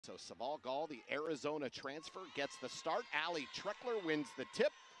So Saval Gall, the Arizona transfer, gets the start. Allie Treckler wins the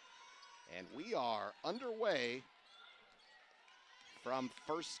tip. And we are underway from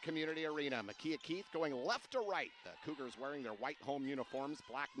First Community Arena. Makia Keith going left to right. The Cougars wearing their white home uniforms,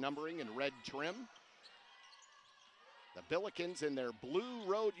 black numbering and red trim. The Billikens in their blue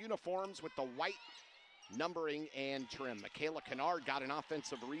road uniforms with the white numbering and trim. Michaela Kennard got an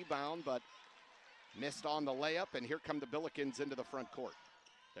offensive rebound, but missed on the layup, and here come the Billikens into the front court.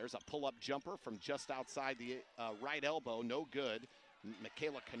 There's a pull-up jumper from just outside the right elbow, no good.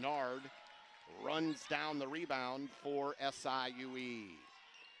 Michaela Kennard runs down the rebound for SIUE.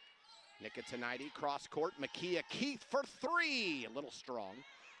 Nicotiniti cross court, Makia Keith for three, a little strong.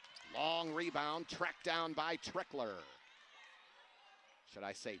 Long rebound, tracked down by Treckler. Should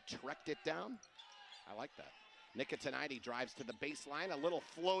I say trekked it down? I like that. Nicotiniti drives to the baseline, a little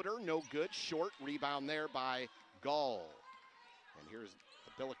floater, no good. Short rebound there by Gall. And here's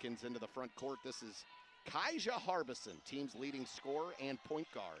the Billikens into the front court. This is Kaija Harbison, team's leading scorer and point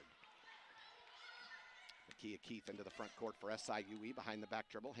guard. Makia Keith into the front court for SIUE, behind the back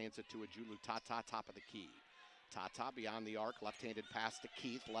dribble, hands it to Ajulu Tata, top of the key. Tata beyond the arc, left-handed pass to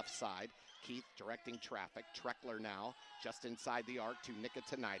Keith, left side. Keith directing traffic. Treckler now just inside the arc to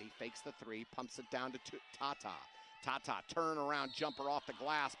Nicotiniti, fakes the three, pumps it down to Tata. Tata, turn around jumper off the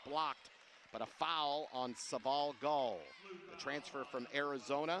glass, blocked, but a foul on Saval Gall, the transfer from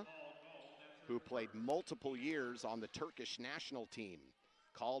Arizona, who played multiple years on the Turkish national team,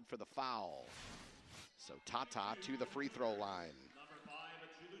 called for the foul. So Tata to the free throw line.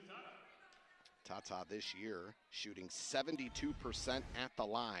 Tata this year shooting 72% at the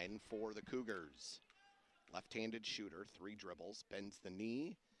line for the Cougars. Left-handed shooter, three dribbles, bends the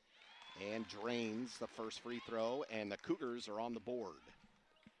knee and drains the first free throw, and the Cougars are on the board.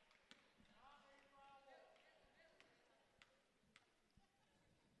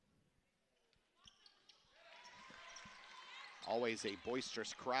 Always a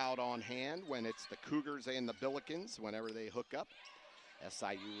boisterous crowd on hand when it's the Cougars and the Billikens whenever they hook up.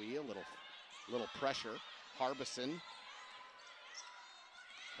 SIUE, a little pressure. Harbison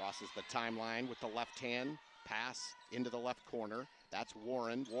crosses the timeline with the left hand, pass into the left corner. That's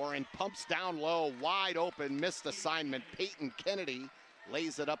Warren. Warren pumps down low, wide open, missed assignment. Peyton Kennedy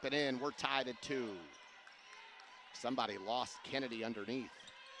lays it up and in. We're tied at 2. Somebody lost Kennedy underneath.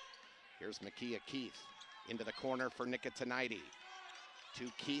 Here's Makia Keith into the corner for Nicotiniti. To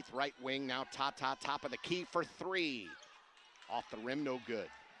Keith, right wing, now Tata, top of the key for three. Off the rim, no good.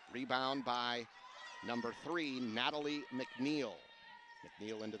 Rebound by number 3, Natalie McNeil.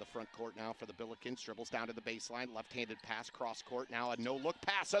 McNeil into the front court now for the Billikens. Dribbles down to the baseline. Left-handed pass, cross court. Now a no-look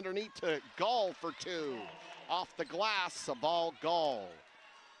pass underneath to Gall for 2. Off the glass, Saval Gall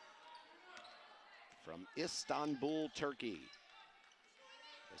from Istanbul, Turkey.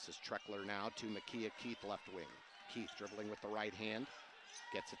 This is Treckler now to Makia Keith, left wing. Keith dribbling with the right hand.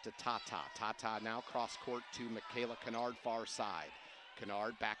 Gets it to Tata. Tata now cross court to Michaela Kennard, far side.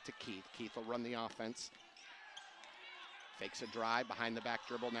 Kennard back to Keith. Keith will run the offense. Fakes a drive behind the back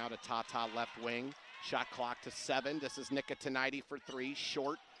dribble now to Tata, left wing. Shot clock to 7. This is Nicotiniti for 3.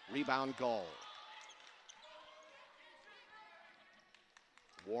 Short. Rebound Gall.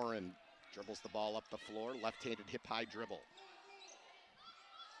 Warren dribbles the ball up the floor. Left-handed hip-high dribble.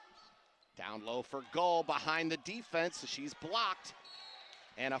 Down low for Gall behind the defense. She's blocked.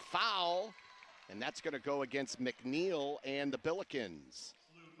 And a foul. And that's going to go against McNeil and the Billikens.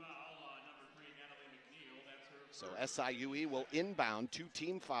 So SIUE will inbound 2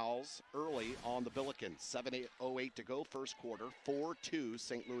 team fouls early on the Billikens. 7:08 to go, first quarter. 4-2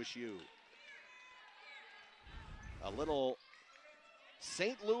 St. Louis U. A little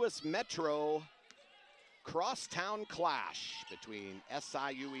St. Louis Metro crosstown clash between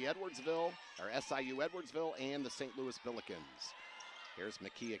SIU Edwardsville and the St. Louis Billikens. Here's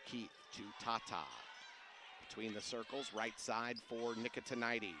Makia Keith to Tata. Between the circles, right side for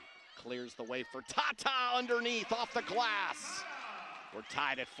Nicotiniti. Clears the way for Tata underneath, off the glass. We're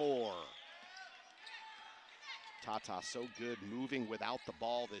tied at 4. Tata so good moving without the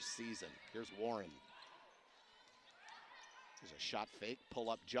ball this season. Here's Warren. There's a shot fake,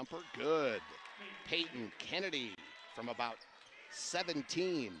 pull-up jumper, good. Peyton Kennedy from about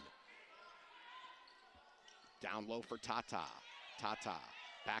 17. Down low for Tata. Tata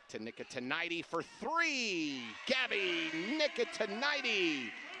back to Nicotiniti for 3. Gabby Nicotiniti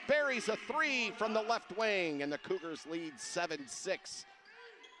buries a 3 from the left wing, and the Cougars lead 7-6.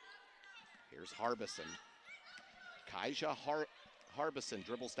 Here's Harbison. Kaija Harbison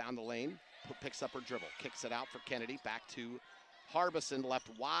dribbles down the lane, picks up her dribble, kicks it out for Kennedy, back to Harbison, left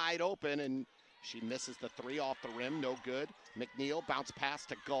wide open, and She misses the three off the rim, no good. McNeil, bounce pass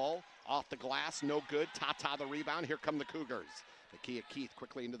to Gull, off the glass, no good. Tata the rebound, here come the Cougars. Makia Keith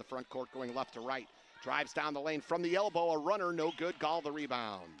quickly into the front court, going left to right. Drives down the lane from the elbow, a runner, no good. Gall the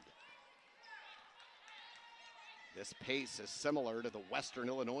rebound. This pace is similar to the Western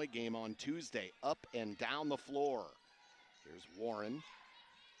Illinois game on Tuesday, up and down the floor. Here's Warren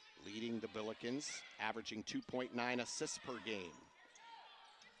leading the Billikens, averaging 2.9 assists per game.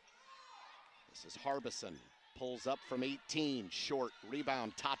 This is Harbison, pulls up from 18, short,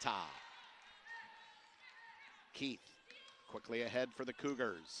 rebound, Tata. Keith, quickly ahead for the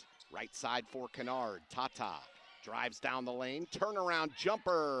Cougars. Right side for Kennard, Tata. Drives down the lane, turnaround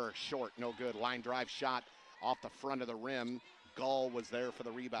jumper, short, no good. Line drive shot off the front of the rim. Gull was there for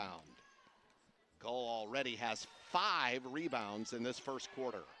the rebound. Gull already has 5 rebounds in this first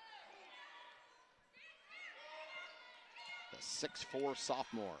quarter. The 6'4"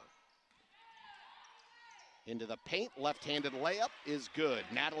 sophomore. Into the paint, left-handed layup is good.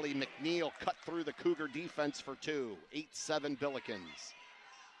 Natalie McNeil cut through the Cougar defense for 2. 8-7 Billikens.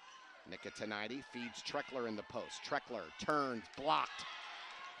 Nicotiniti feeds Treckler in the post. Treckler turns, blocked.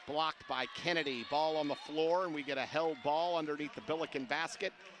 Blocked by Kennedy. Ball on the floor, and we get a held ball underneath the Billiken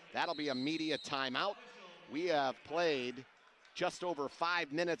basket. That'll be a media timeout. We have played just over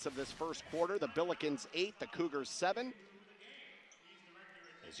 5 minutes of this first quarter. The Billikens 8, the Cougars 7.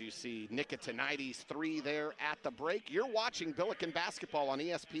 As you see Nicotiniti's 3 there at the break. You're watching Billiken basketball on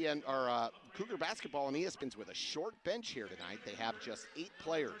ESPN, or Cougar basketball on ESPN with a short bench here tonight. They have just 8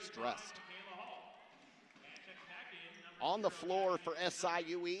 players dressed. On the floor for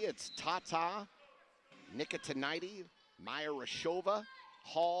SIUE, it's Tata, Nicotiniti, Maya Rashova,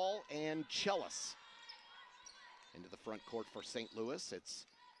 Hall, and Chellis. Into the front court for St. Louis, it's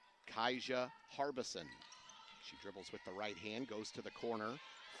Kaija Harbison. She dribbles with the right hand, goes to the corner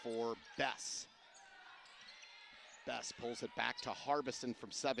for Bess. Bess pulls it back to Harbison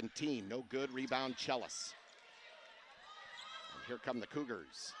from 17. No good, rebound Chellis. And here come the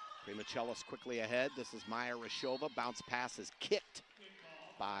Cougars. Prima Chellis quickly ahead. This is Maya Rashova. Bounce pass is kicked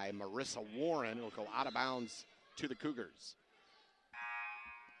by Marissa Warren. It'll go out of bounds to the Cougars.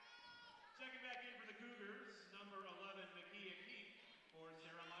 Second back in for the Cougars, number 11, Makia Keith for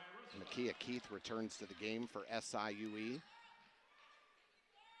Sarah Maya Rashova. Makia Keith returns to the game for SIUE.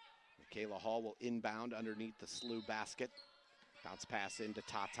 Michaela Hall will inbound underneath the SLU basket. Bounce pass into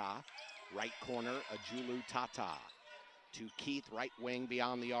Tata. Right corner, Ajulu Tata. To Keith, right wing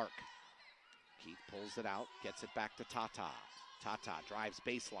beyond the arc. Keith pulls it out, gets it back to Tata. Tata drives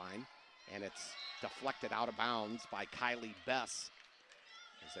baseline, and it's deflected out of bounds by Kylie Bess.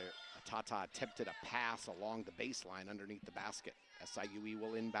 As Tata attempted a pass along the baseline underneath the basket. SIUE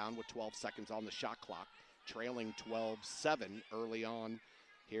will inbound with 12 seconds on the shot clock, trailing 12-7 early on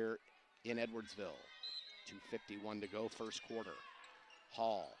here in Edwardsville. 2:51 to go, first quarter.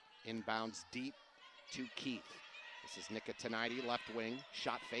 Hall inbounds deep to Keith. This is Nicotiniti, left wing,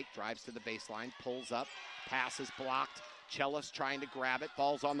 shot fake, drives to the baseline, pulls up, pass is blocked. Chellis trying to grab it,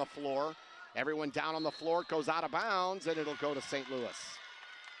 ball's on the floor. Everyone down on the floor, it goes out of bounds, and it'll go to St. Louis.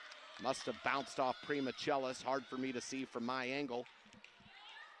 Must have bounced off Prima Chellis, hard for me to see from my angle.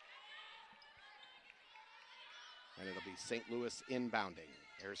 And it'll be St. Louis inbounding.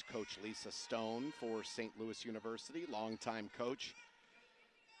 There's Coach Lisa Stone for St. Louis University, longtime coach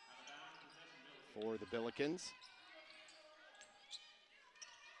for the Billikens.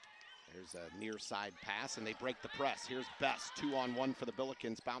 There's a near side pass, and they break the press. Here's Bess, 2-on-1 for the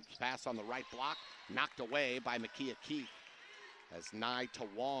Billikens. Bounce pass on the right block, knocked away by Makia Keith as Nai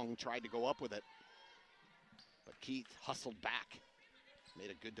Tawong tried to go up with it. But Keith hustled back, made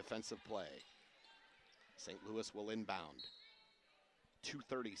a good defensive play. St. Louis will inbound.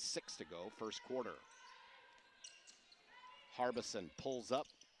 2:36 to go, first quarter. Harbison pulls up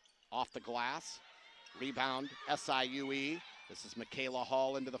off the glass. Rebound, SIUE. This is Michaela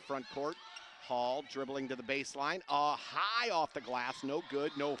Hall into the front court. Hall dribbling to the baseline. High off the glass, no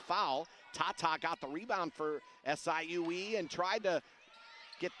good, no foul. Tata got the rebound for SIUE and tried to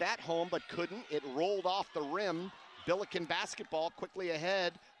get that home, but couldn't. It rolled off the rim. Billiken basketball quickly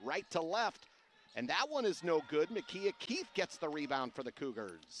ahead, right to left. And that one is no good. Makia Keith gets the rebound for the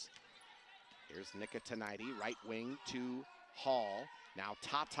Cougars. Here's Nicotiniti, right wing to Hall. Now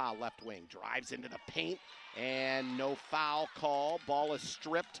Tata, left wing, drives into the paint, and no foul call. Ball is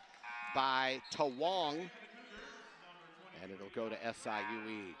stripped by Tawong, and it'll go to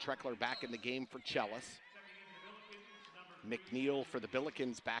SIUE. Treckler back in the game for Chellis. McNeil for the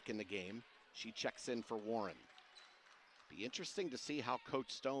Billikens back in the game. She checks in for Warren. Be interesting to see how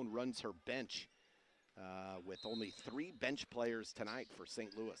Coach Stone runs her bench with only 3 bench players tonight for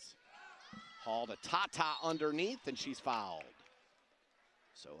St. Louis. Hall to Tata underneath, and she's fouled.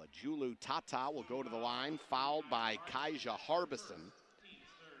 So Ajulu Tata will go to the line, fouled by Kaija Harbison.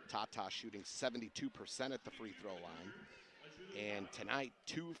 Tata shooting 72% at the free throw line. And tonight,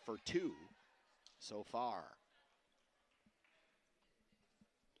 2 for 2 so far.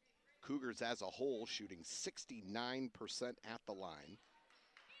 Cougars as a whole shooting 69% at the line.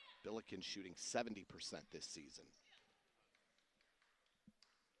 Billikens shooting 70% this season.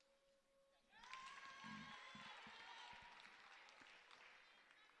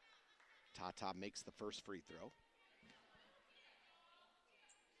 Tata makes the first free throw.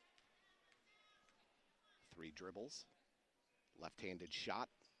 3 dribbles. Left-handed shot.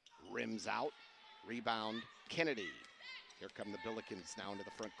 Rims out. Rebound, Kennedy. Here come the Billikens now into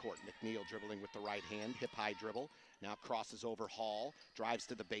the front court. McNeil dribbling with the right hand. Hip-high dribble. Now crosses over Hall. Drives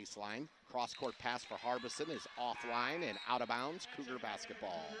to the baseline. Cross-court pass for Harbison is offline and out of bounds. Cougar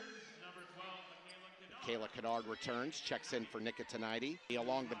basketball. Michaela Kennard returns, checks in for Nicotinite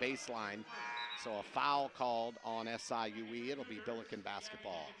along the baseline. So a foul called on SIUE. It'll be Billiken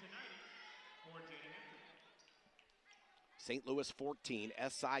basketball. St. Louis 14,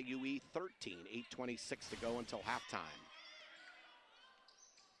 SIUE 13, 8:26 to go until halftime.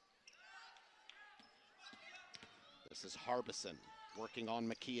 This is Harbison working on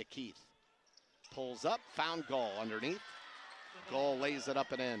Makia Keith. Pulls up, found Gull underneath. Gull lays it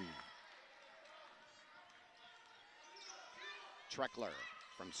up and in. Treckler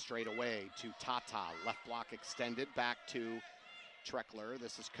from straight away to Tata. Left block extended, back to Treckler.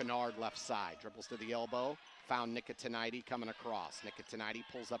 This is Kennard left side. Dribbles to the elbow. Found Nicotinite coming across. Nicotinite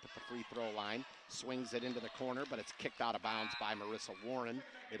pulls up at the free throw line. Swings it into the corner, but it's kicked out of bounds by Marissa Warren.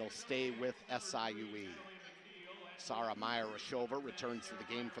 It'll stay with SIUE. Sarah Meyer-Rashova returns to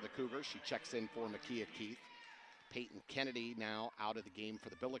the game for the Cougars. She checks in for Makia Keith. Peyton Kennedy now out of the game for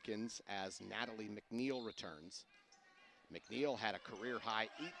the Billikens as Natalie McNeil returns. McNeil had a career-high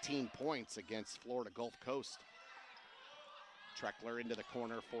 18 points against Florida Gulf Coast. Treckler into the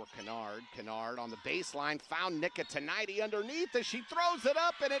corner for Kennard. Kennard on the baseline, found Nicotinite underneath as she throws it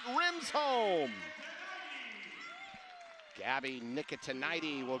up and it rims home. Gabby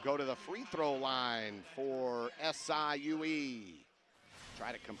Nicotinite will go to the free throw line for SIUE.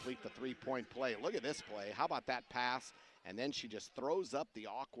 Try to complete the three-point play. Look at this play. How about that pass? And then she just throws up the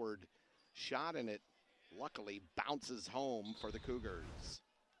awkward shot and it luckily bounces home for the Cougars.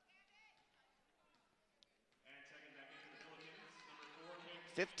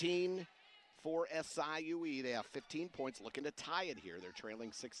 15 for SIUE. They have 15 points, looking to tie it here. They're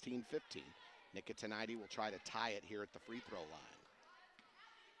trailing 16-15. Nicotinite will try to tie it here at the free throw line.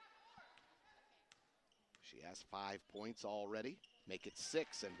 She has 5 points already. Make it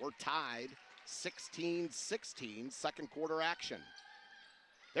 6, and we're tied 16-16, second quarter action.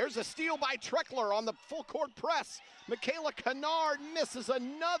 There's a steal by Treckler on the full court press. Michaela Kennard misses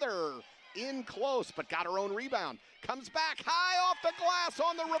another in close, but got her own rebound. Comes back high off the glass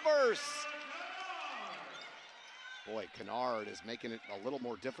on the reverse. Boy, Kennard is making it a little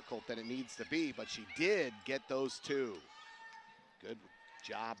more difficult than it needs to be, but she did get those two. Good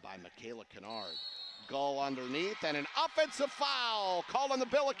job by Michaela Kennard. Gull underneath and an offensive foul. Calling the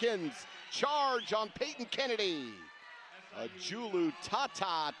Billikens. Charge on Peyton Kennedy. Ajulu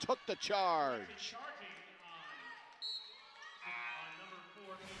Tata took the charge.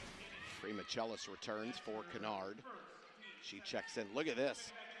 Primachellis returns for Kennard. She checks in. Look at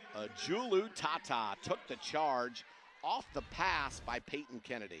this. Ajulu Tata took the charge off the pass by Peyton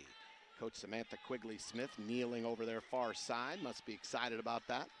Kennedy. Coach Samantha Quigley-Smith kneeling over their far side. Must be excited about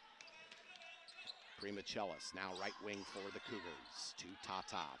that. Primachellis now right wing for the Cougars to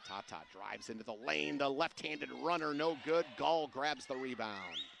Tata. Tata drives into the lane. The left-handed runner, no good. Gull grabs the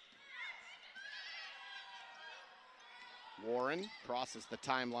rebound. Warren crosses the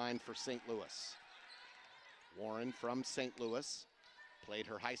timeline for St. Louis. Warren from St. Louis played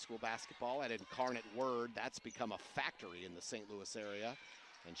her high school basketball at Incarnate Word. That's become a factory in the St. Louis area.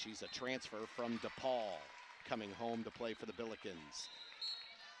 And she's a transfer from DePaul, coming home to play for the Billikens.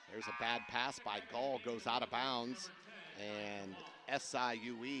 There's a bad pass by Gull, goes out of bounds. And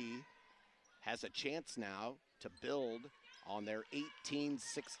SIUE has a chance now to build on their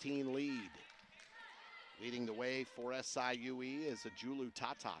 18-16 lead. Leading the way for SIUE is Ajulu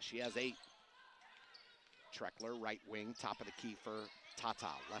Tata. She has 8. Treckler, right wing, top of the key for Tata.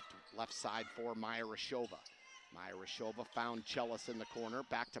 Left side for Meyer-Rashova. Meyer-Rashova found Chellis in the corner.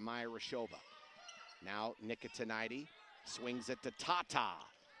 Back to Meyer-Rashova. Now Nicotinite swings it to Tata.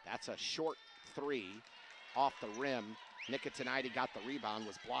 That's a short 3 off the rim. Nicotinite got the rebound,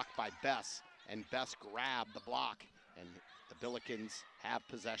 was blocked by Bess, and Bess grabbed the block, and the Billikens have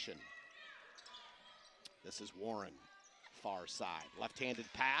possession. This is Warren, far side. Left-handed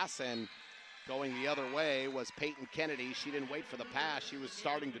pass, and going the other way was Peyton Kennedy. She didn't wait for the pass. She was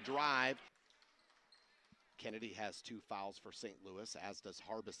starting to drive. Kennedy has 2 fouls for St. Louis, as does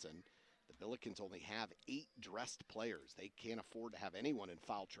Harbison. The Billikens only have 8 dressed players. They can't afford to have anyone in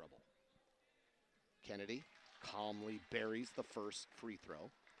foul trouble. Kennedy calmly buries the first free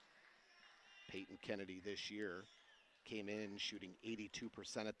throw. Peyton Kennedy this year came in shooting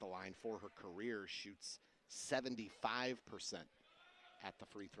 82% at the line for her career, shoots 75% at the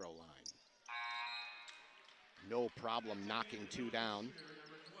free throw line. No problem knocking 2 down.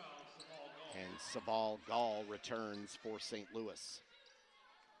 And Saval Gall returns for St. Louis.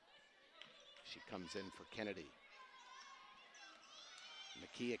 She comes in for Kennedy.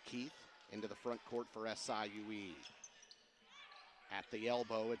 Makia Keith into the front court for SIUE. At the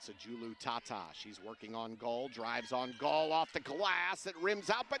elbow, it's a Julu Tata. She's working on Gall, drives on Gall off the glass. It rims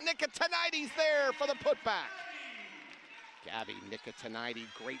out, but Nicotinaides there for the putback. Gabby Nicotinaides,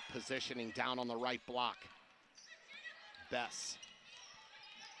 great positioning down on the right block. Bess.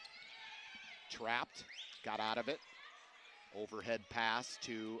 Trapped, got out of it. Overhead pass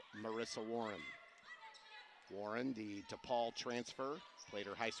to Marissa Warren. Warren, the DePaul transfer, played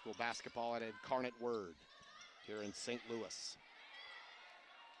her high school basketball at Incarnate Word here in St. Louis.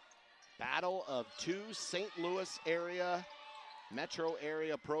 Battle of 2 St. Louis area, metro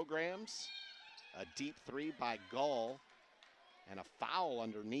area programs. A deep 3 by Gall and a foul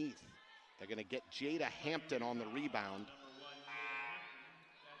underneath. They're going to get Jada Hampton on the rebound.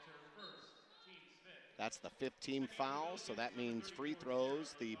 That's the 5th team foul, so that means free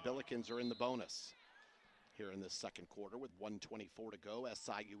throws. The Billikens are in the bonus here in this second quarter with 1:24 to go.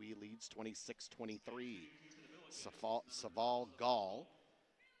 SIUE leads 26-23. Saval Gall,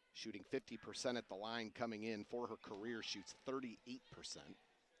 shooting 50% at the line coming in for her career, shoots 38%.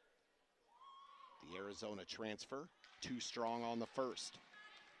 The Arizona transfer, 2 strong on the first.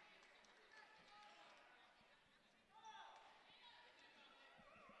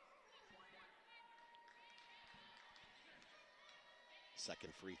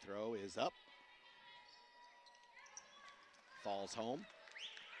 Second free throw is up. Falls home.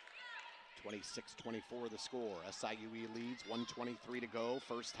 26-24 the score. SIUE leads, 1:23 to go,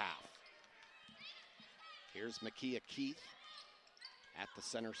 first half. Here's Makia Keith at the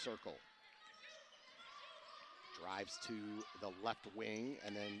center circle. Drives to the left wing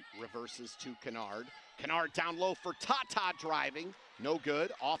and then reverses to Kennard. Kennard down low for Tata driving. No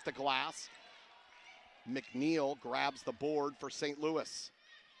good, off the glass. McNeil grabs the board for St. Louis.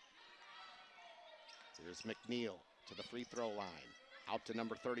 Here's McNeil to the free throw line. Out to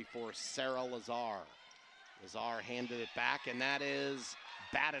number 34, Sarah Lazar. Lazar handed it back, and that is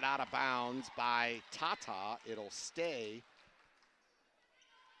batted out of bounds by Tata. It'll stay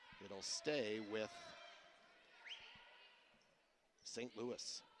with St.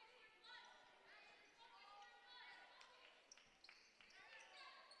 Louis.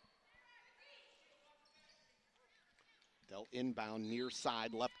 They'll inbound near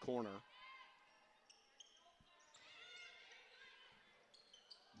side, left corner.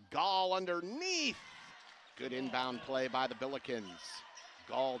 Gall underneath. Good inbound play by the Billikens.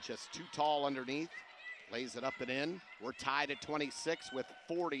 Gall just too tall underneath. Lays it up and in. We're tied at 26 with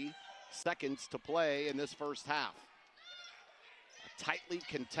 40 seconds to play in this first half. A tightly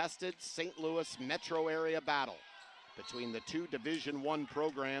contested St. Louis metro area battle between the 2 Division I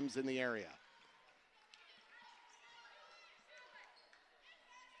programs in the area.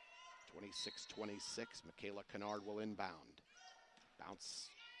 26-26, Michaela Kennard will inbound. Bounce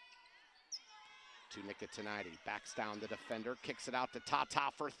to Nicotinaides, backs down the defender, kicks it out to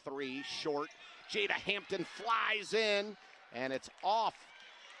Tata for 3, short. Jada Hampton flies in, and it's off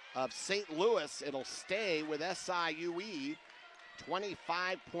of St. Louis. It'll stay with SIUE.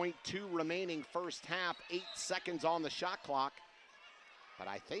 25.2 remaining first half, 8 seconds on the shot clock. But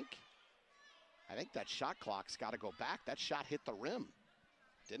I think that shot clock's got to go back. That shot hit the rim,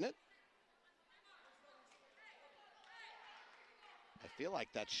 didn't it? I feel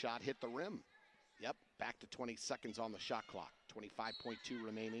like that shot hit the rim. Yep, back to 20 seconds on the shot clock. 25.2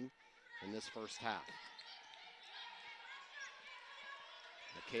 remaining in this first half.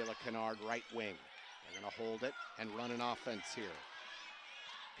 Michaela Kennard, right wing. They're going to hold it and run an offense here.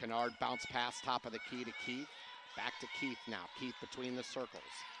 Kennard bounce pass, top of the key to Keith. Back to Keith now. Keith between the circles.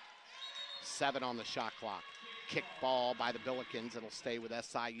 7 on the shot clock. Kick ball by the Billikens. It'll stay with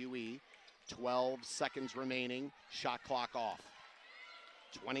SIUE. 12 seconds remaining. Shot clock off.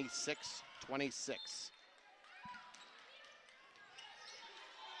 26-26.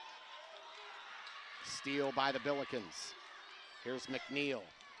 Steal by the Billikens. Here's McNeil.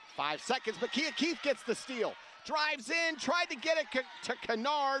 5 seconds. Makia Keith gets the steal. Drives in, tried to get it to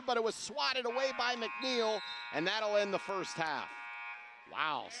Kennard, but it was swatted away by McNeil, and that'll end the first half.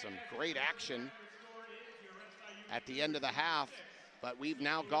 Wow, some great action at the end of the half, but we've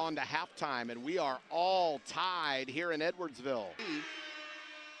now gone to halftime, and we are all tied here in Edwardsville.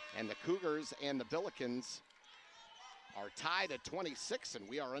 And the Cougars and the Billikens are tied at 26, and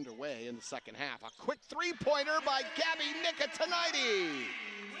we are underway in the second half. A quick three-pointer by Gabby Nicotiniti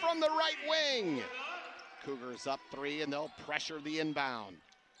from the right wing. Cougars up 3, and they'll pressure the inbound.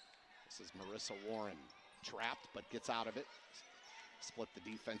 This is Marissa Warren, trapped but gets out of it. Split the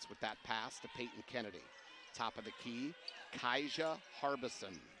defense with that pass to Peyton Kennedy. Top of the key, Kaija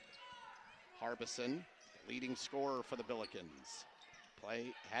Harbison. Harbison, leading scorer for the Billikens. Play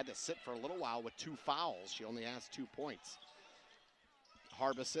had to sit for a little while with 2 fouls. She only has 2 points.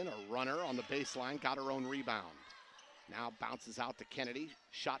 Harbison, a runner on the baseline, got her own rebound. Now bounces out to Kennedy.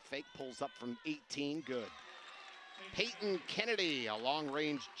 Shot fake, pulls up from 18, good. Peyton Kennedy, a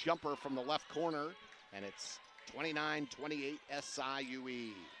long-range jumper from the left corner, and it's 29-28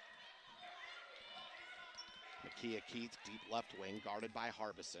 SIUE. Makia Keith, deep left wing, guarded by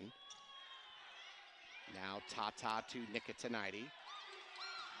Harbison. Now Tata to Nicotiniti.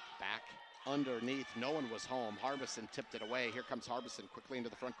 Back underneath, no one was home. Harbison tipped it away. Here comes Harbison quickly into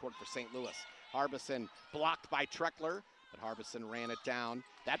the front court for St. Louis. Harbison blocked by Treckler, but Harbison ran it down.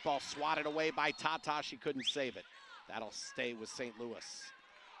 That ball swatted away by Tata. She couldn't save it. That'll stay with St. Louis.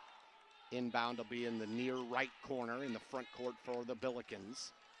 Inbound will be in the near right corner in the front court for the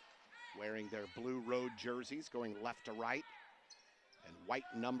Billikens, wearing their blue road jerseys, going left to right, and white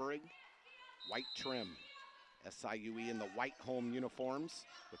numbering, white trim. SIUE in the white home uniforms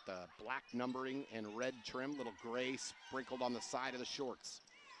with the black numbering and red trim, little gray sprinkled on the side of the shorts.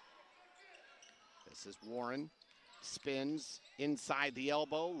 This is Warren, spins inside the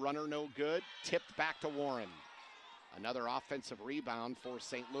elbow, runner no good, tipped back to Warren. Another offensive rebound for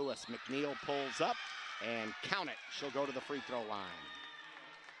St. Louis. McNeil pulls up and count it. She'll go to the free throw line.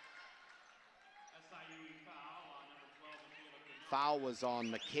 Foul was on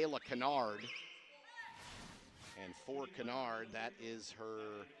Michaela Kennard. And for Kennard, that is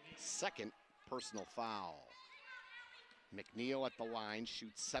her second personal foul. McNeil at the line,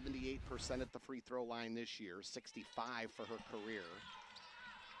 shoots 78% at the free throw line this year, 65 for her career.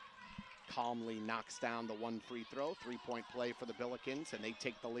 Calmly knocks down the 1 free throw, 3-point play for the Billikens, and they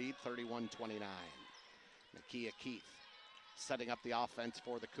take the lead 31-29. Makia Keith setting up the offense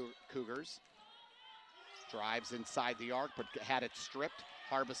for the Cougars. Drives inside the arc, but had it stripped.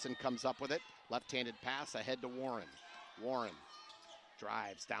 Harbison comes up with it. Left-handed pass ahead to Warren. Warren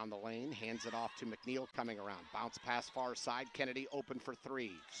drives down the lane, hands it off to McNeil coming around. Bounce pass far side. Kennedy open for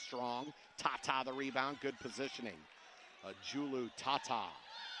 3. Strong. Tata the rebound. Good positioning. Julu Tata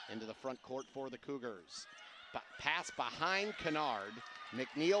into the front court for the Cougars. Pass behind Kennard.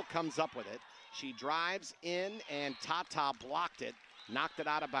 McNeil comes up with it. She drives in, and Tata blocked it. Knocked it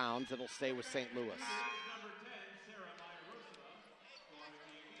out of bounds. It'll stay with St. Louis.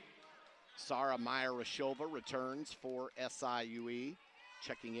 Sarah Meyer-Rashova returns for SIUE,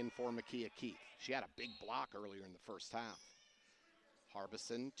 checking in for Makia Keith. She had a big block earlier in the first half.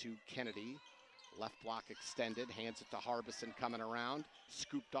 Harbison to Kennedy. Left block extended, hands it to Harbison coming around.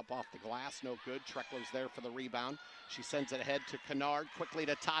 Scooped up off the glass, no good. Treckler's there for the rebound. She sends it ahead to Kennard, quickly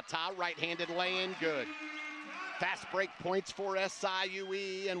to Tata. Right-handed lay-in, good. Fast break points for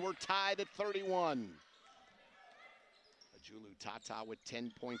SIUE, and we're tied at 31. Julu Tata with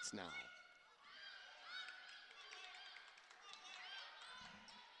 10 points now.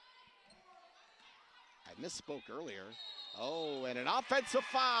 I misspoke earlier. Oh, and an offensive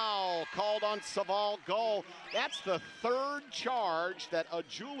foul called on Saval Gull. That's the 3rd charge that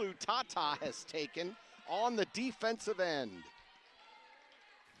Julu Tata has taken on the defensive end.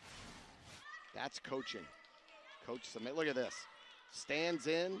 That's coaching. Coach Submit, look at this. Stands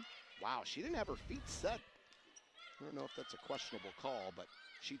in. Wow, she didn't have her feet set. I don't know if that's a questionable call, but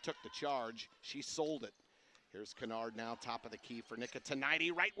she took the charge. She sold it. Here's Kennard now, top of the key for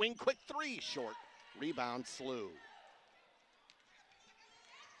Nicotiniti. Right wing, quick 3, short. Rebound, Slew.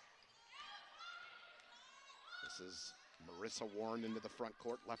 This is Marissa Warren into the front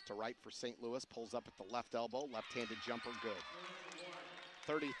court, left to right for St. Louis. Pulls up at the left elbow, left-handed jumper, good.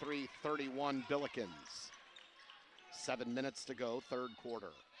 33-31 Billikens. 7 minutes to go, 3rd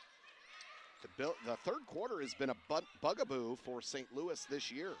quarter. The 3rd quarter has been a bugaboo for St. Louis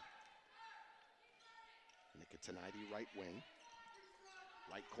this year. Nicotiniti right wing.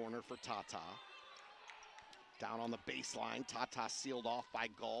 Right corner for Tata. Down on the baseline, Tata sealed off by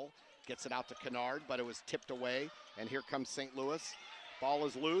Gull. Gets it out to Kennard, but it was tipped away. And here comes St. Louis. Ball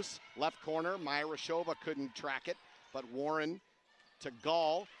is loose, left corner. Myra Shova couldn't track it, but Warren to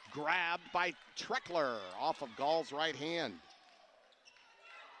Gall, grabbed by Treckler off of Gall's right hand.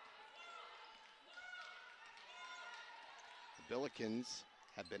 The Billikens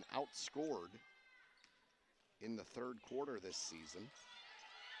have been outscored in the third quarter this season.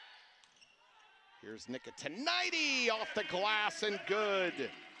 Here's Nicotinaitis off the glass and good.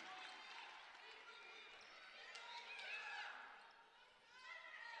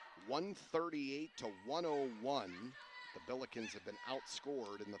 .138 to 101. The Billikens have been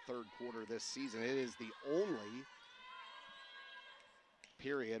outscored in the third quarter this season. It is the only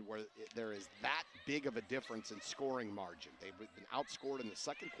period where there is that big of a difference in scoring margin. They've been outscored in the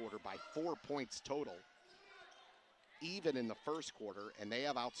second quarter by 4 points total, even in the first quarter, and they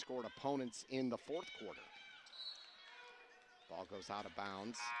have outscored opponents in the fourth quarter. Ball goes out of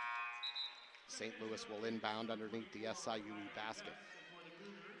bounds. St. Louis will inbound underneath the SIUE basket.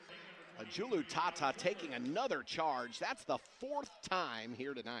 Ajulu Tata taking another charge. That's the fourth time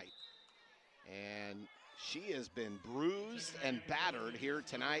here tonight. And she has been bruised and battered here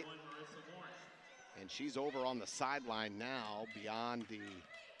tonight. And she's over on the sideline now beyond the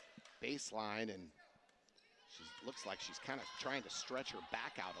baseline, and she looks like she's kind of trying to stretch her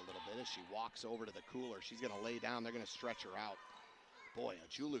back out a little bit as she walks over to the cooler. She's going to lay down. They're going to stretch her out. Boy,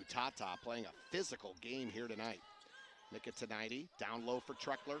 Ajulu Tata playing a physical game here tonight. Nicotinaitis down low for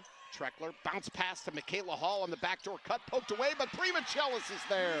Treckler. Treckler bounce pass to Michaela Hall on the backdoor cut, poked away, but Prima Chelis is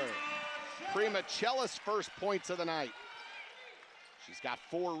there. Prima Chelis first points of the night. She's got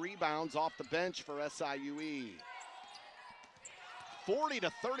 4 rebounds off the bench for SIUE. 40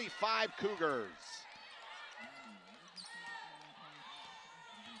 to 35 Cougars.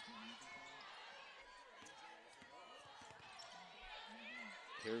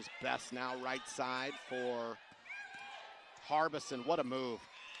 Here's Bess now right side for Harbison. What a move.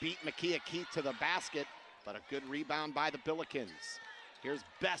 Beat Makia Keith to the basket, but a good rebound by the Billikens. Here's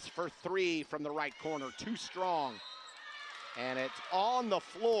Bess for 3 from the right corner, too strong. And it's on the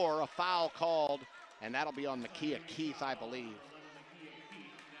floor, a foul called, and that'll be on Makia Keith, I believe.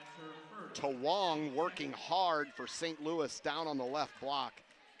 Tawong working hard for St. Louis down on the left block,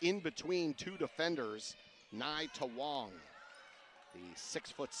 in between 2 defenders, Nye Tawong, the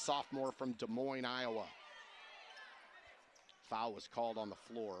 6-foot sophomore from Des Moines, Iowa. Foul was called on the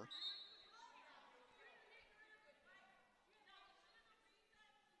floor.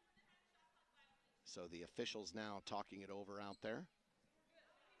 So the officials now talking it over out there.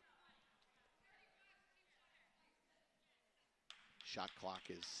 Shot clock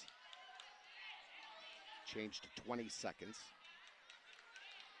is changed to 20 seconds.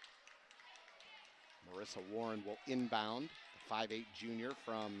 Marissa Warren will inbound, the 5'8" junior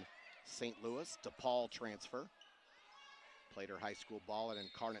from St. Louis, DePaul transfer. Played her high school ball at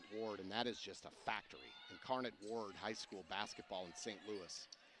Incarnate Ward, and that is just a factory. Incarnate Ward High School basketball in St. Louis.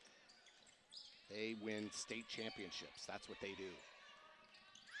 They win state championships. That's what they do.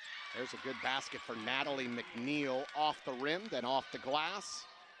 There's a good basket for Natalie McNeil off the rim, then off the glass.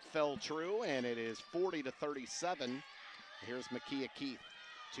 Fell true, and it is 40 to 37. Here's Makia Keith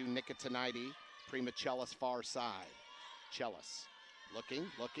to Nicotinaitis, Prima Chelis far side. Chelis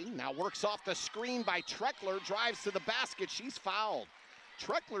looking, now works off the screen by Treckler, drives to the basket, she's fouled.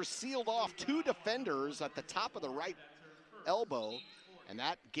 Treckler sealed off 2 defenders at the top of the right elbow, and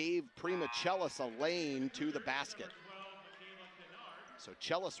that gave Prima Chelis a lane to the basket. So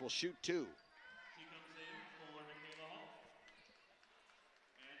Chelis will shoot 2. She comes in for Michaela Hall.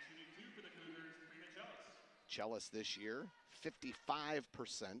 And shooting 2 for the Cougars, Prima Chelis. Chelis this year,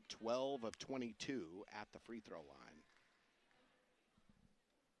 55%, 12 of 22 at the free throw line.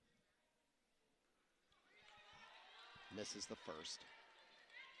 Misses the first.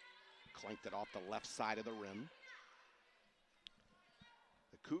 Clanked it off the left side of the rim.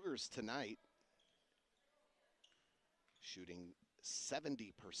 The Cougars tonight shooting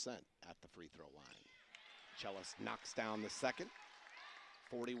 70% at the free throw line. Chelis knocks down the second.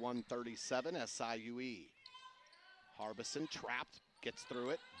 41-37 SIUE. Harbison trapped, gets through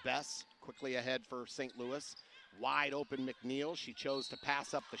it. Bess quickly ahead for St. Louis. Wide open McNeil. She chose to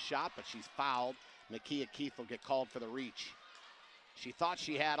pass up the shot, but she's fouled. Makia Keith will get called for the reach. She thought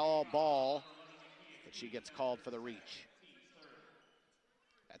she had all ball, but she gets called for the reach.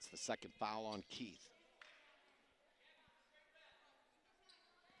 That's the second foul on Keith.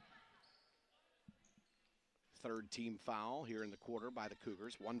 Third team foul here in the quarter by the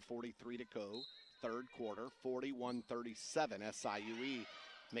Cougars. 1:43 to go. Third quarter, 41-37 SIUE.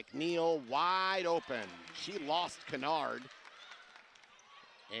 McNeil wide open. She lost Kennard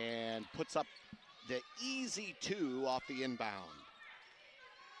and puts up the easy 2 off the inbound.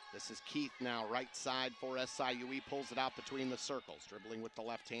 This is Keith now, right side for SIUE, pulls it out between the circles, dribbling with the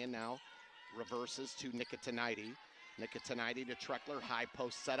left hand now, reverses to Nicotiniti. Nicotiniti to Treckler, high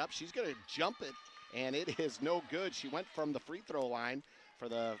post setup. She's going to jump it, and it is no good. She went from the free throw line for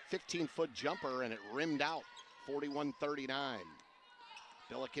the 15-foot jumper, and it rimmed out, 41-39.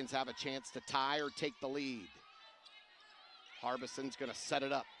 Billikens have a chance to tie or take the lead. Harbison's going to set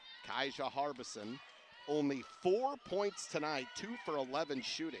it up. Kaija Harbison, only 4 points tonight, 2 for 11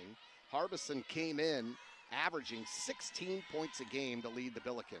 shooting. Harbison came in averaging 16 points a game to lead the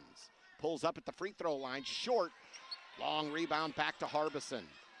Billikens. Pulls up at the free throw line, short. Long rebound back to Harbison.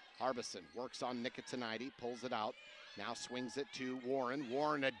 Harbison works on Nicotiniti, pulls it out. Now swings it to Warren.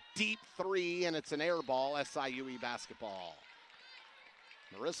 Warren, a deep three, and it's an air ball, SIUE basketball.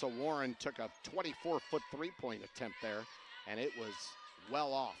 Marissa Warren took a 24-foot three-point attempt there, and it was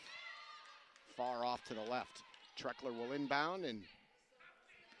well off, far off to the left. Treckler will inbound, and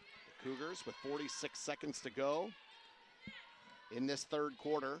the Cougars, with 46 seconds to go in this third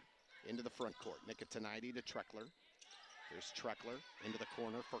quarter, into the front court. Nicotiniti to Treckler. Here's Treckler into the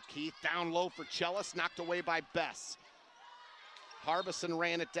corner for Keith. Down low for Chellis, knocked away by Bess. Harbison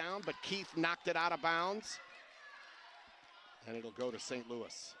ran it down, but Keith knocked it out of bounds. And it'll go to St.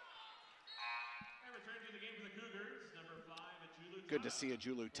 Louis. Good to see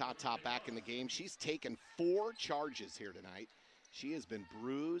Ajulu Tata back in the game. She's taken 4 charges here tonight. She has been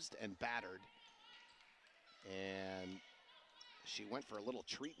bruised and battered. And she went for a little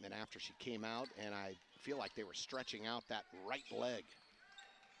treatment after she came out, and I feel like they were stretching out that right leg.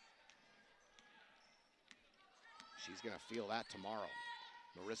 She's going to feel that tomorrow.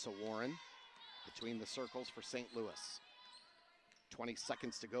 Marissa Warren between the circles for St. Louis. 20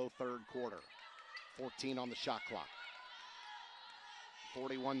 seconds to go, third quarter. 14 on the shot clock.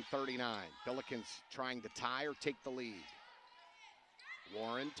 41-39. Billikens trying to tie or take the lead.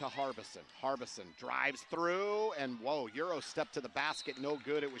 Warren to Harbison. Harbison drives through, and whoa, Euro step to the basket, no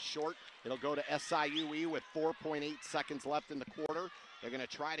good, it was short. It'll go to SIUE with 4.8 seconds left in the quarter. They're gonna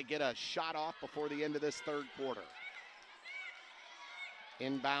try to get a shot off before the end of this third quarter.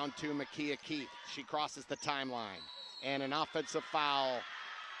 Inbound to Makia Keith. She crosses the timeline, and an offensive foul.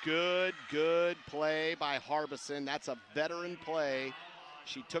 Good play by Harbison. That's a veteran play.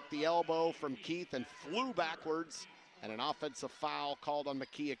 She took the elbow from Keith and flew backwards. And an offensive foul called on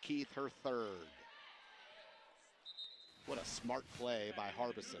Makia Keith, her third. What a smart play by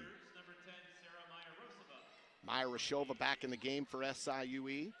Harbison. Maya Rashova back in the game for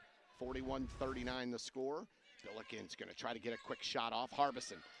SIUE. 41-39 the score. Billikens gonna try to get a quick shot off.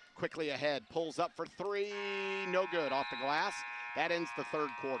 Harbison quickly ahead, pulls up for three, no good, off the glass. That ends the third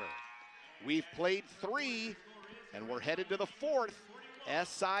quarter. We've played 3, and we're headed to the fourth.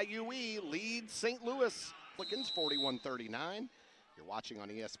 SIUE leads St. Louis. Billikens 41-39. You're watching on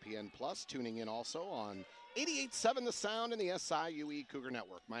ESPN Plus, tuning in also on 88.7 The Sound and the SIUE Cougar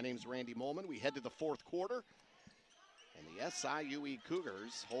Network. My name's Randy Molman. We head to the fourth quarter, and the SIUE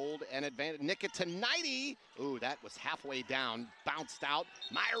Cougars hold an advantage. Nicotiniti, ooh, that was halfway down, bounced out.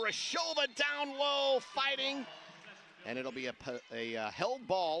 Myra Shova down low, fighting, and it'll be a held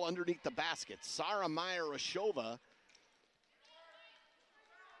ball underneath the basket. Sarah Myra Shova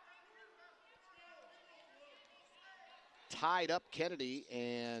tied up Kennedy,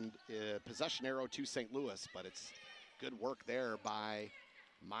 and possession arrow to St. Louis, but it's good work there by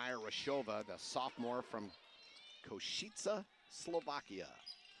Maya Rashova, the sophomore from Košice, Slovakia.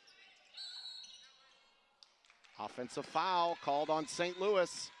 Offensive foul called on St.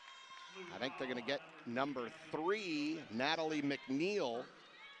 Louis. I think they're going to get number 3, Natalie McNeil.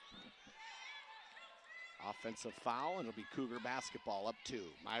 Offensive foul, and it'll be Cougar basketball up 2.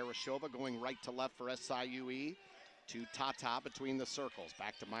 Maya Rashova going right to left for SIUE. To Tata between the circles.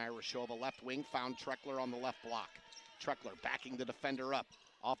 Back to Maya Rashova, left wing, found Treckler on the left block. Treckler backing the defender up.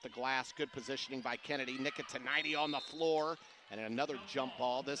 Off the glass, good positioning by Kennedy. Nicotiniti on the floor, and another jump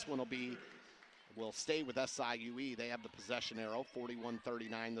ball. This one will stay with SIUE. They have the possession arrow,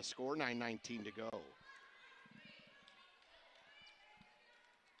 41-39 the score, 9:19 to go.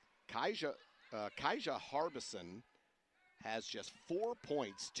 Kaija Harbison has just 4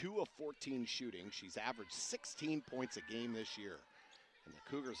 points, 2 of 14 shooting. She's averaged 16 points a game this year. And the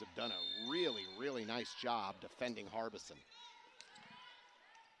Cougars have done a really nice job defending Harbison.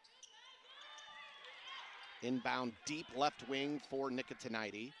 Inbound deep left wing for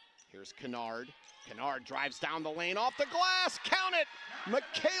Nicotiniti. Here's Kennard. Kennard drives down the lane, off the glass, count it!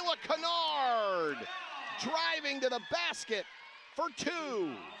 Michaela Kennard driving to the basket for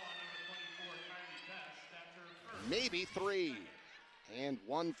 2. Maybe 3, and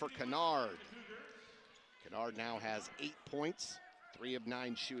 1 for Kennard. Kennard now has 8 points, 3 of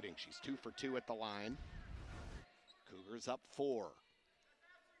 9 shooting. She's 2 for 2 at the line. Cougars up 4.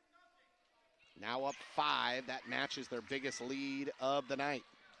 Now up 5. That matches their biggest lead of the night.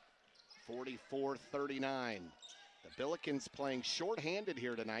 44-39. The Billikens playing shorthanded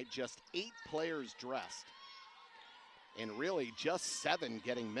here tonight. Just 8 players dressed. And really just 7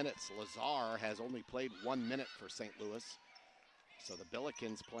 getting minutes. Lazar has only played 1 minute for St. Louis. So the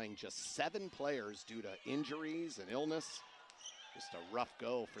Billikens playing just 7 players due to injuries and illness. Just a rough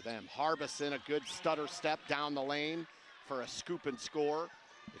go for them. Harbison, a good stutter step down the lane for a scoop and score.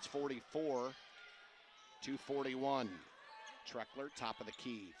 It's 44-41. Treckler, top of the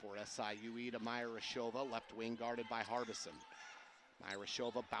key for SIUE to Myrashova, left wing guarded by Harbison.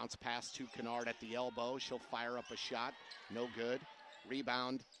 Myrashova bounce pass to Kennard at the elbow. She'll fire up a shot. No good.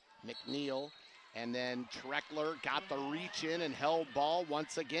 Rebound, McNeil. And then Treckler got the reach in and held ball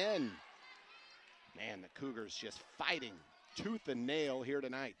once again. Man, the Cougars just fighting tooth and nail here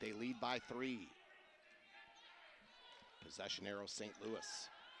tonight. They lead by 3. Possession arrow, St. Louis.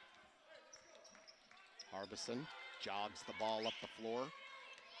 Harbison jogs the ball up the floor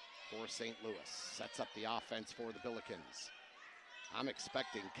for St. Louis. Sets up the offense for the Billikens. I'm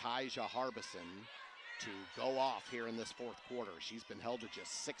expecting Kaija Harbison to go off here in this fourth quarter. She's been held to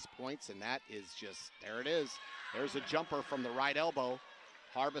just 6 points, and that is just, there it is. There's a jumper from the right elbow.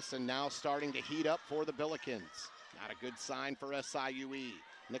 Harbison now starting to heat up for the Billikens. Not a good sign for SIUE.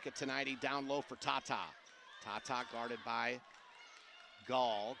 Nicotinite down low for Tata. Tata guarded by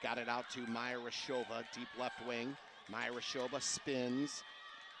Gall. Got it out to Myrashova, deep left wing. Myrashova spins,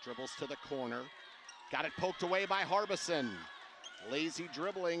 dribbles to the corner. Got it poked away by Harbison. Lazy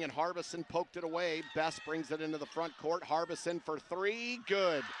dribbling, and Harbison poked it away. Best brings it into the front court. Harbison for 3,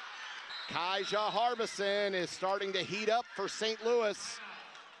 good. Kaija Harbison is starting to heat up for St. Louis.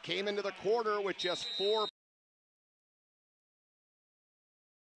 Came into the quarter with just 4.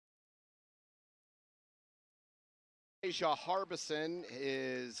 Kaija Harbison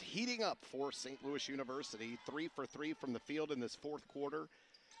is heating up for St. Louis University. 3 for 3 from the field in this fourth quarter.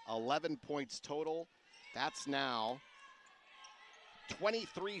 11 points total. That's now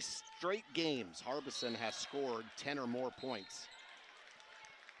 23 straight games Harbison has scored 10 or more points.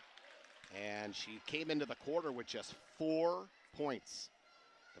 And she came into the quarter with just 4 points.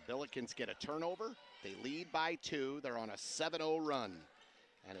 The Billikens get a turnover. They lead by 2. They're on a 7-0 run.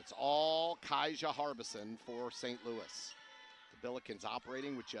 And it's all Kaija Harbison for St. Louis. The Billikens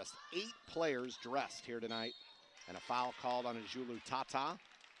operating with just 8 players dressed here tonight. And a foul called on Ajulu Tata.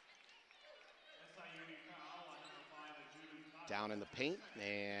 Down in the paint,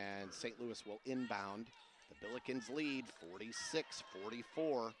 and St. Louis will inbound. The Billikens lead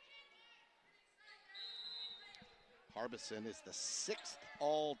 46-44. Harbison is the 6th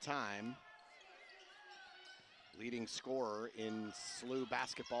all-time leading scorer in SLU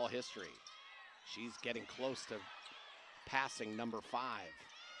basketball history. She's getting close to passing number 5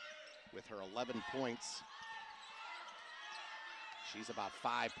 with her 11 points. She's about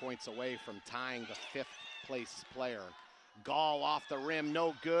 5 points away from tying the 5th place player. Gall off the rim,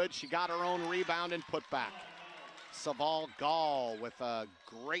 no good. She got her own rebound and put back. Saval Gall with a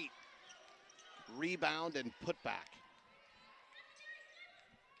great rebound and put back.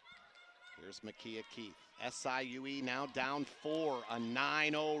 Here's Makia Keith. SIUE now down 4, a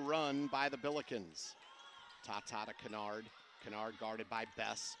 9-0 run by the Billikens. Tata to Kennard. Kennard guarded by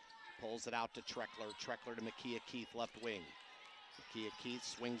Bess. Pulls it out to Treckler. Treckler to Makia Keith, left wing. Makia Keith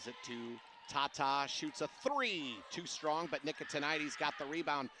swings it to Tata, shoots a 3. Too strong, but Nicotinite's got the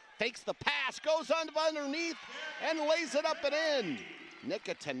rebound. Fakes the pass, goes underneath, and lays it up and in.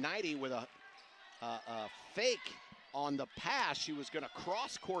 Nicotinite with a fake on the pass. She was going to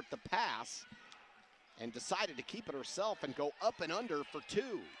cross-court the pass and decided to keep it herself and go up and under for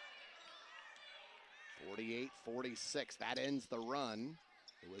 2. 48-46, that ends the run.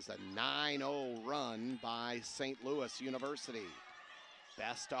 It was a 9-0 run by St. Louis University.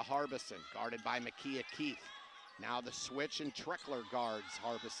 Best to Harbison, guarded by Makia Keith. Now the switch, and Treckler guards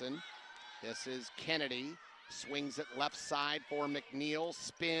Harbison. This is Kennedy, swings it left side for McNeil,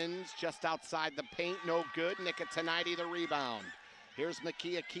 spins just outside the paint, no good. Nicotinite the rebound. Here's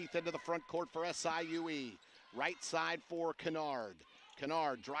Makia Keith into the front court for SIUE. Right side for Kennard.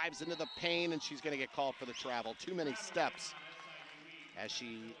 Kennard drives into the paint, and she's going to get called for the travel. Too many steps as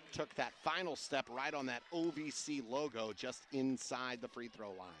she took that final step right on that OVC logo just inside the free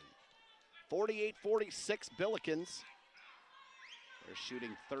throw line. 48-46 Billikens. They're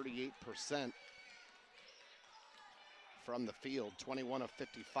shooting 38% from the field, 21 of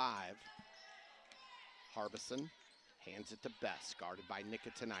 55. Harbison hands it to Bess, guarded by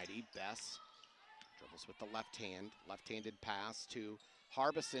Nicotinite. Bess Dribbles with the left hand, left-handed pass to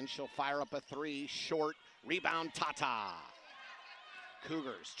Harbison. She'll fire up a three, short, rebound Tata.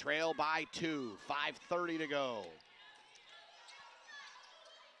 Cougars trail by 2, 5:30 to go.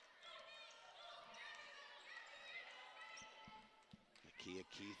 Makia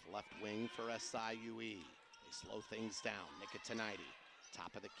Keith left wing for SIUE. They slow things down. Nicotiniti,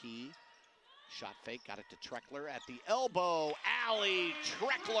 top of the key. Shot fake, got it to Treckler at the elbow. Allie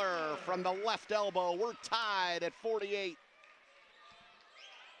Treckler from the left elbow. We're tied at 48.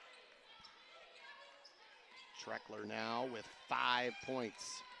 Treckler now with 5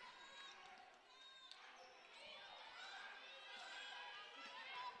 points.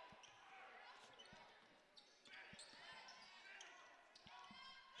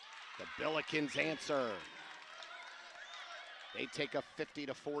 The Billikens answer. They take a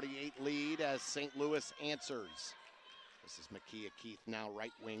 50-48 lead as St. Louis answers. This is Makia Keith now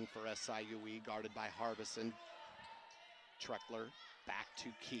right wing for SIUE, guarded by Harbison. Treckler back to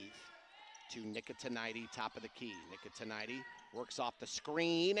Keith, to Nicotiniti, top of the key. Nicotiniti works off the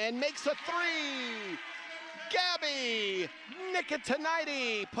screen and makes a three! Gabby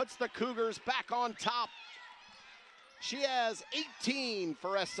Nicotiniti puts the Cougars back on top. She has 18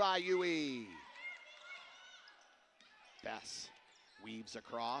 for SIUE. Bess weaves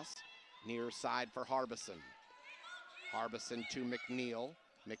across, near side for Harbison. Harbison to McNeil.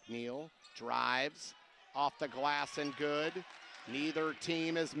 McNeil drives off the glass and good. Neither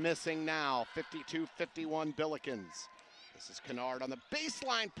team is missing now. 52-51 Billikens. This is Kennard on the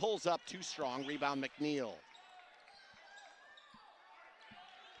baseline, pulls up too strong. Rebound McNeil.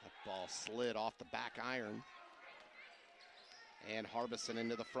 That ball slid off the back iron. And Harbison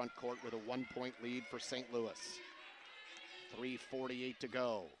into the front court with a 1-point lead for St. Louis. 3:48 to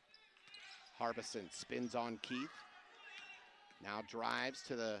go. Harbison spins on Keith. Now drives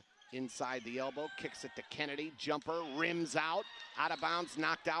to the inside the elbow, kicks it to Kennedy. Jumper, rims out of bounds,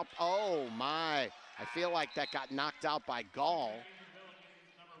 knocked out. Oh my, I feel like that got knocked out by Gall,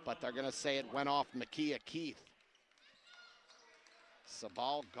 but they're gonna say it went off Makia Keith.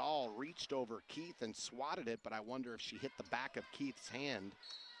 Sabal Gall reached over Keith and swatted it, but I wonder if she hit the back of Keith's hand.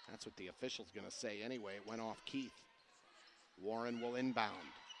 That's what the official's gonna say anyway. It went off Keith. Warren will inbound.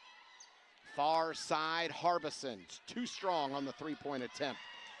 Far side, Harbison, too strong on the three-point attempt.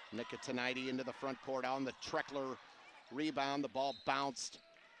 Nicotiniti into the front court on the Treckler rebound. The ball bounced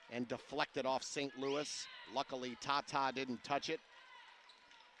and deflected off St. Louis. Luckily, Tata didn't touch it.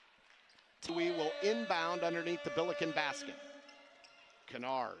 SIUE will inbound underneath the Billiken basket.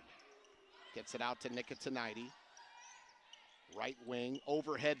 Kennard gets it out to Nicotiniti. Right wing,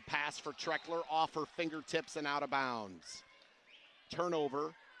 overhead pass for Treckler, off her fingertips and out of bounds.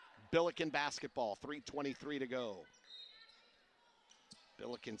 Turnover, Billiken basketball, 3:23 to go.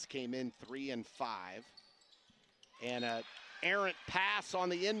 Billikens came in 3 and 5. And an errant pass on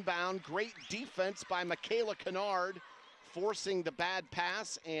the inbound. Great defense by Michaela Kennard, forcing the bad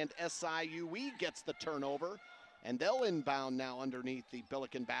pass, and SIUE gets the turnover. And they'll inbound now underneath the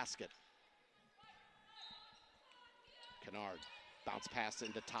Billiken basket. Kennard, bounce pass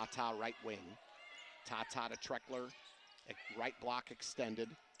into Tata, right wing. Tata to Treckler, right block extended.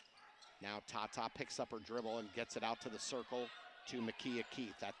 Now Tata picks up her dribble and gets it out to the circle to Makia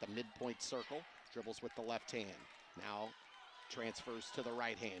Keith at the midpoint circle. Dribbles with the left hand. Now transfers to the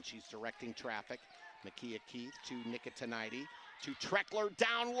right hand. She's directing traffic. Makia Keith to Nicotiniti, to Treckler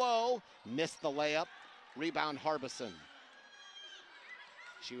down low. Missed the layup. Rebound Harbison.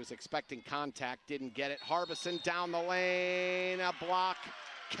 She was expecting contact, didn't get it. Harbison down the lane, a block,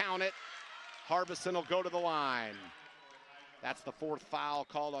 count it. Harbison will go to the line. That's the 4th foul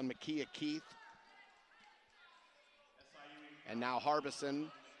called on Makia Keith. And now Harbison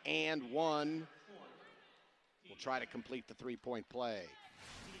and one will try to complete the three-point play.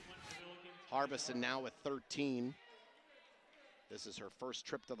 Harbison now with 13. This is her first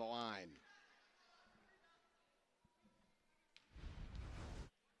trip to the line.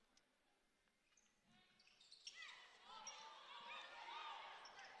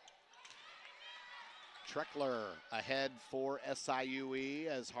 Treckler ahead for SIUE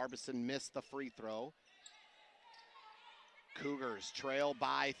as Harbison missed the free throw. Cougars trail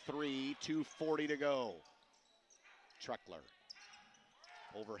by 3, 2:40 to go. Treckler,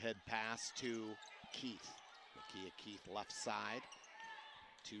 overhead pass to Keith. Makia Keith left side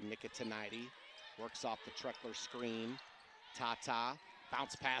to Nicotiniti, works off the Treckler screen. Tata,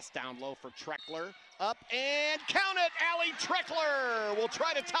 bounce pass down low for Treckler, up and count it! Allie Treckler will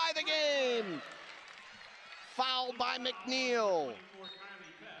try to tie the game. Fouled by McNeil.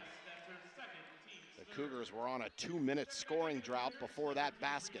 The Cougars were on a 2-minute scoring drought before that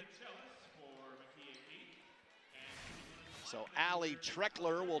basket. So Allie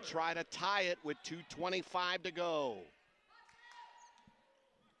Treckler will try to tie it with 2:25 to go.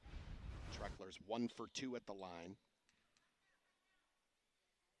 Treckler's 1 for 2 at the line.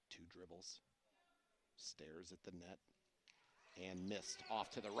 2 dribbles. Stares at the net. And missed off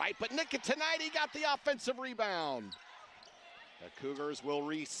to the right, but Nicotiniti got the offensive rebound. The Cougars will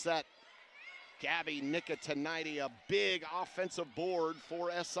reset. Gabby Nicotiniti, a big offensive board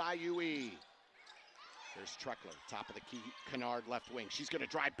for SIUE. There's Treckler, top of the key, Kennard left wing. She's gonna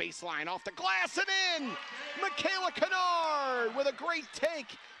drive baseline off the glass and in! Michaela Kennard with a great take.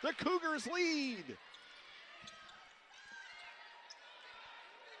 The Cougars lead.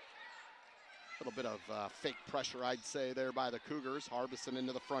 A little bit of fake pressure, I'd say, there by the Cougars. Harbison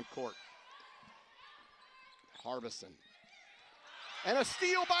into the front court. Harbison. And a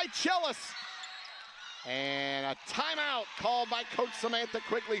steal by Chellis. And a timeout called by Coach Samantha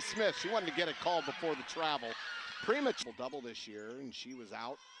Quigley-Smith. She wanted to get it called before the travel. Premature double this year, and she was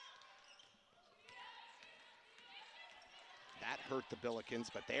out. That hurt the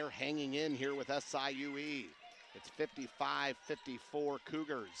Billikens, but they're hanging in here with SIUE. It's 55-54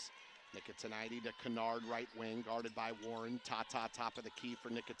 Cougars. Nicotiniti to Kennard, right wing, guarded by Warren. Tata, top of the key for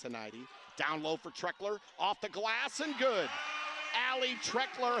Nicotiniti. Down low for Treckler, off the glass and good. Allie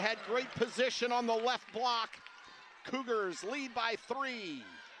Treckler had great position on the left block. Cougars lead by 3.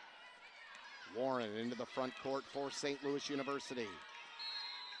 Warren into the front court for St. Louis University.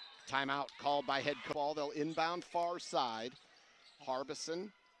 Timeout called by head coach. They'll inbound far side.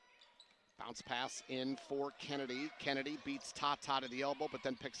 Harbison. Bounce pass in for Kennedy. Kennedy beats Tata to the elbow, but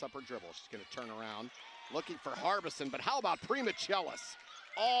then picks up her dribble. She's going to turn around, looking for Harbison, but how about Prima Chellis?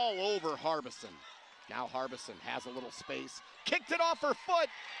 All over Harbison. Now Harbison has a little space, kicked it off her foot,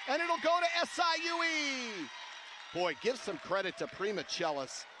 and it'll go to SIUE. Boy, give some credit to Prima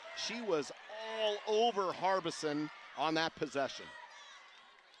Chellis. She was all over Harbison on that possession.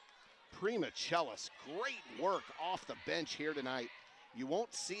 Prima Chellis, great work off the bench here tonight. You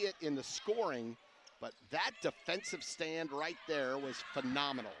won't see it in the scoring, but that defensive stand right there was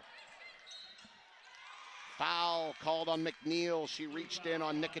phenomenal. Foul called on McNeil. She reached in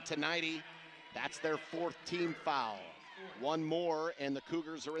on Nicotiniti. That's their 4th team foul. One more, and the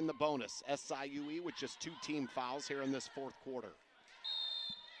Cougars are in the bonus. SIUE with just 2 team fouls here in this 4th quarter.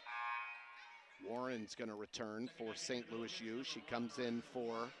 Warren's going to return for St. Louis U. She comes in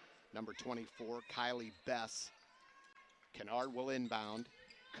for number 24, Kylie Bess. Kennard will inbound.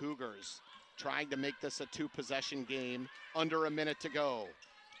 Cougars trying to make this a 2-possession game. Under a minute to go.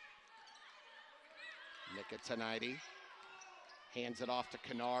 Nicotiniti hands it off to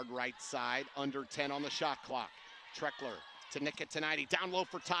Kennard, right side. Under 10 on the shot clock. Treckler to Nicotiniti. Down low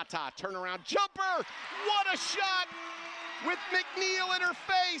for Tata. Turnaround jumper. What a shot with McNeil in her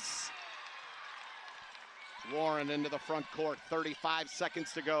face. Warren into the front court. 35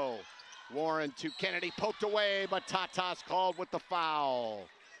 seconds to go. Warren to Kennedy, poked away, but Tata's called with the foul.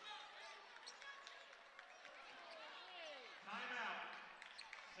 Timeout,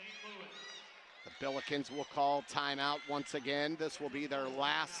 St. Louis. The Billikens will call timeout once again. This will be their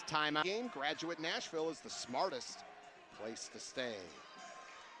last timeout game. Graduate Nashville is the smartest place to stay.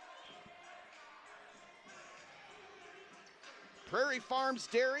 Prairie Farms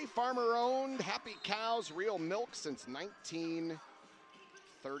Dairy, farmer owned, happy cows, real milk since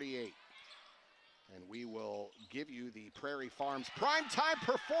 1938. And we will give you the Prairie Farms primetime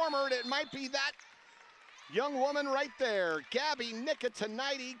performer, and it might be that young woman right there. Gabby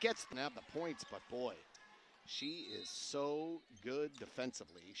Nicotiniti gets not the points, but boy, she is so good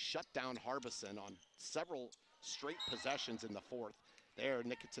defensively. Shut down Harbison on several straight possessions in the 4th. There,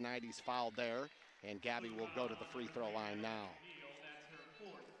 Nicotiniti's fouled there, and Gabby will go to the free throw line now. That's her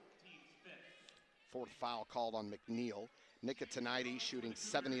 4th, team's 5th. 4th foul called on McNeil. Nicotiniti shooting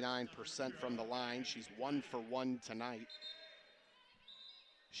 79% from the line. She's 1 for 1 tonight.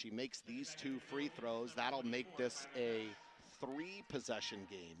 She makes these 2 free throws. That'll make this a 3-possession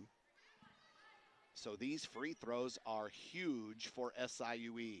game. So these free throws are huge for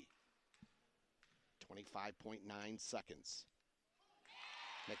SIUE. 25.9 seconds.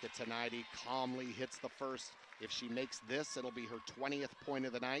 Nicotiniti calmly hits the first. If she makes this, it'll be her 20th point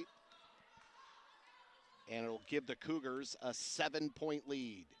of the night. And it'll give the Cougars a 7-point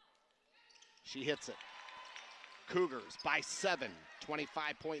lead. She hits it. Cougars by 7,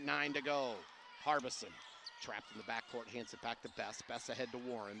 25.9 to go. Harbison trapped in the backcourt, hands it back to Bess. Bess ahead to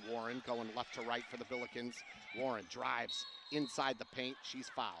Warren. Warren going left to right for the Billikens. Warren drives inside the paint. She's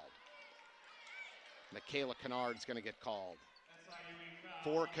fouled. Michaela Kennard's going to get called.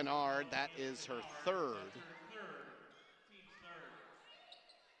 For Kennard, that is her 3rd.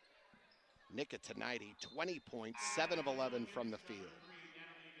 Nicotiniti, 20 points, 7 of 11 from the field.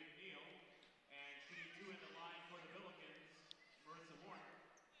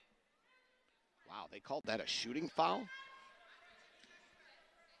 Wow, they called that a shooting foul?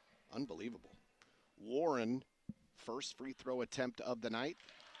 Unbelievable. Warren, first free throw attempt of the night,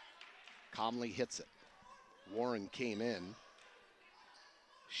 calmly hits it. Warren came in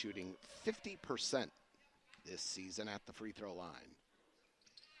shooting 50% this season at the free throw line.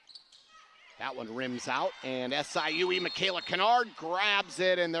 That one rims out, and SIUE Michaela Kennard grabs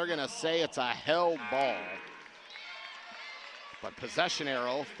it, and they're gonna say it's a held ball. But possession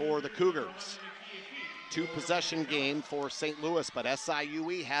arrow for the Cougars. 2-possession game for St. Louis, but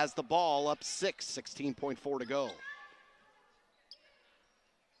SIUE has the ball up 6, 16.4 to go.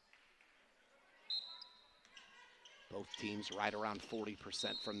 Both teams right around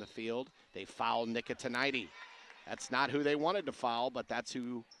 40% from the field. They foul Nicotiniti. That's not who they wanted to foul, but that's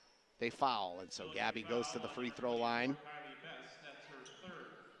who they foul. And so Gabby goes to the free throw line.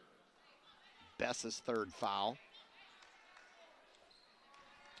 Bess's third foul.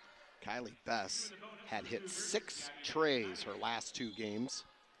 Kylie Bess had hit 6 trays her last 2 games,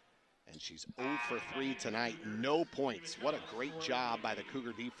 and she's 0 for 3 tonight. No points. What a great job by the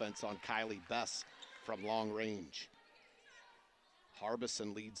Cougar defense on Kylie Bess from long range.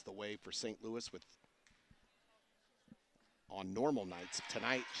 Harbison leads the way for St. Louis with, on normal nights.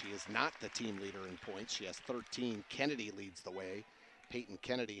 Tonight, she is not the team leader in points. She has 13. Kennedy leads the way. Peyton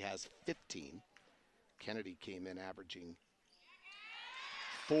Kennedy has 15. Kennedy came in averaging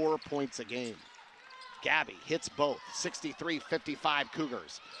 4 points a game. Gabby hits both. 63-55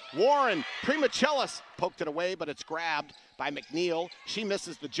 Cougars. Warren, Primachellis poked it away, but it's grabbed by McNeil. She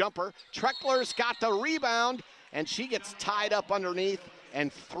misses the jumper. Treckler's got the rebound, and she gets tied up underneath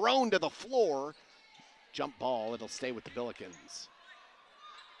and thrown to the floor. Jump ball, it'll stay with the Billikens.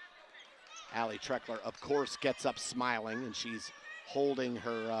 Allie Treckler, of course, gets up smiling, and she's holding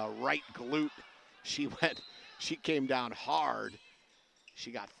her right glute. She came down hard.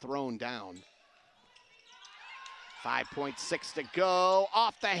 She got thrown down. 5.6 to go.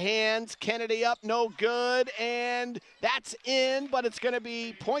 Off the hands. Kennedy up, no good. And that's in, but it's going to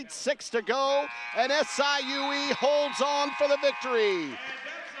be 0.6 to go. And SIUE holds on for the victory.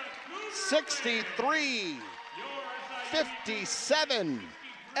 63-57.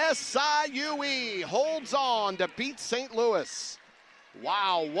 SIUE holds on to beat St. Louis.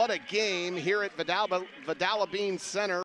 Wow, what a game here at Vidal Bean Center.